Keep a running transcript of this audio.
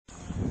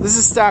This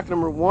is stock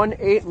number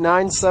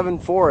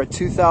 18974, a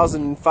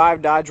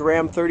 2005 Dodge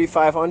Ram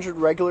 3500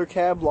 regular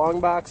cab, long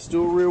box,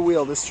 dual rear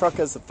wheel. This truck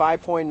has a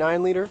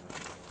 5.9 liter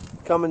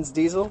Cummins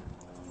diesel.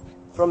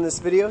 From this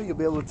video, you'll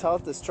be able to tell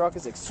that this truck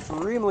is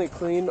extremely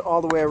clean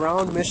all the way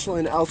around.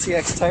 Michelin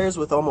LTX tires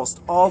with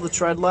almost all the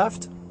tread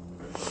left.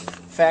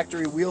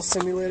 Factory wheel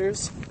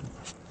simulators.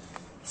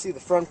 See, the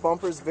front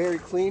bumper is very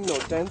clean, no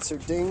dents or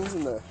dings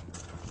in the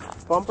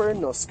bumper,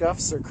 no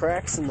scuffs or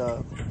cracks in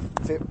the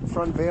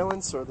front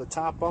valance or the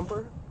top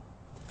bumper.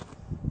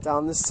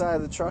 Down this side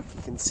of the truck,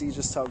 you can see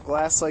just how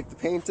glass-like the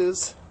paint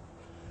is,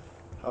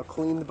 how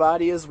clean the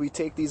body is. We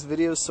take these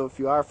videos, so if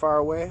you are far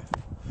away,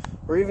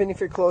 or even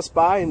if you're close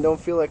by and don't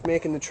feel like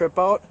making the trip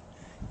out,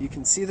 you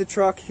can see the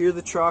truck, hear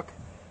the truck,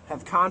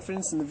 have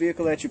confidence in the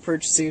vehicle that you're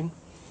purchasing,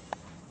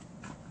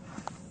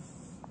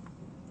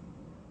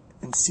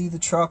 and see the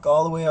truck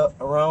all the way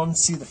around,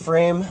 see the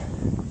frame,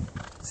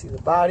 see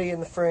the body in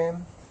the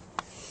frame,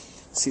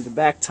 see the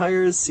back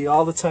tires, see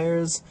all the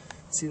tires,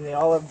 see they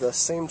all have the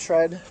same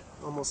tread,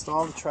 almost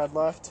all the tread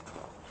left.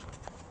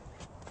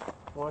 I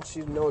want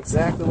you to know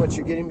exactly what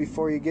you're getting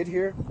before you get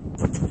here.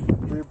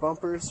 Rear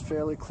bumper is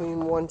fairly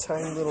clean, one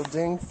tiny little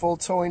ding, full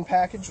towing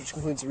package, which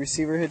includes a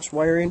receiver hitch,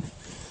 wiring,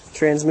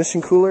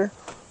 transmission cooler,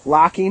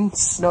 locking,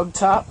 snug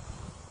top.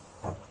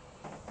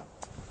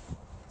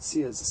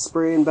 See, it's a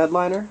spray and bed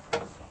liner.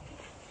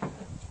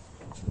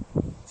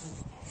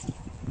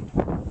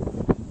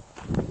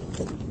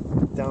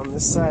 Down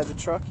this side of the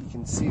truck, you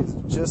can see it's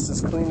just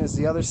as clean as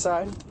the other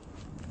side.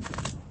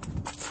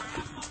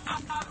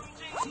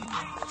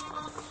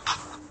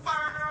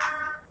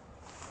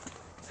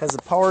 Has a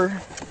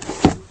power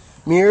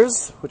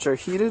mirrors, which are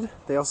heated.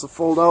 They also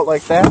fold out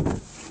like that,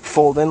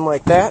 fold in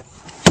like that.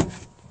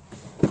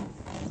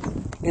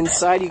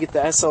 Inside you get the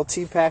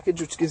SLT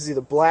package, which gives you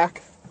the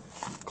black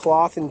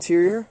cloth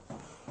interior,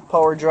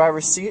 power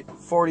driver seat,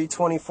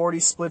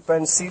 40-20-40 split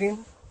bench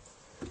seating.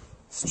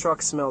 This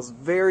truck smells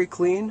very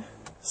clean.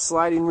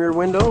 Sliding rear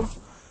window.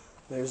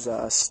 There's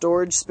a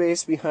storage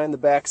space behind the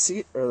back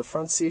seat, or the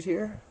front seat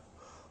here.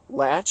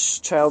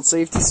 Latch, child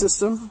safety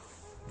system.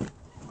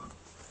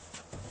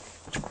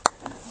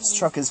 This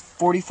truck is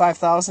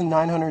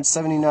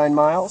 45,979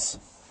 miles.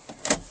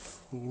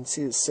 You can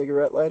see the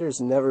cigarette lighter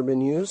has never been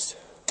used.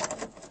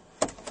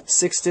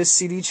 6-disc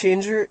CD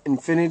changer,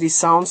 infinity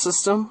sound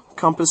system,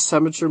 compass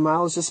temperature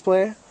mileage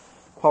display,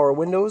 power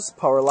windows,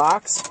 power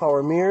locks,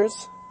 power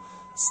mirrors.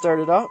 Start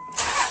it up.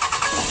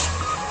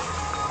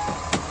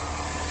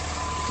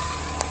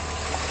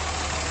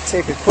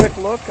 Take a quick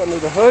look under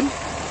the hood.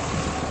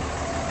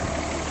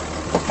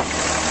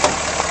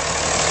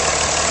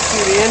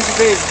 See, the engine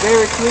bay is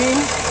very clean,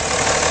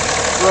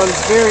 runs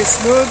very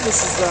smooth. This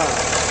is the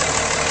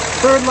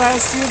third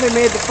last year they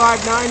made the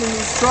 5.9 in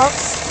these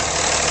trucks.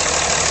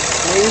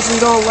 They usually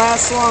don't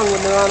last long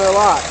when they're on our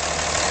lot.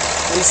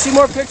 And to see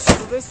more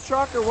pictures of this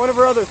truck or one of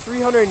our other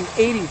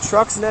 380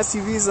 trucks and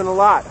SUVs on the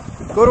lot,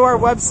 go to our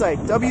website,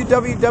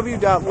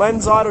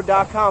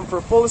 www.lenzauto.com, for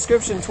a full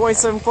description,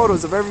 27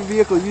 photos of every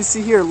vehicle you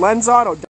see here. Lenz Auto.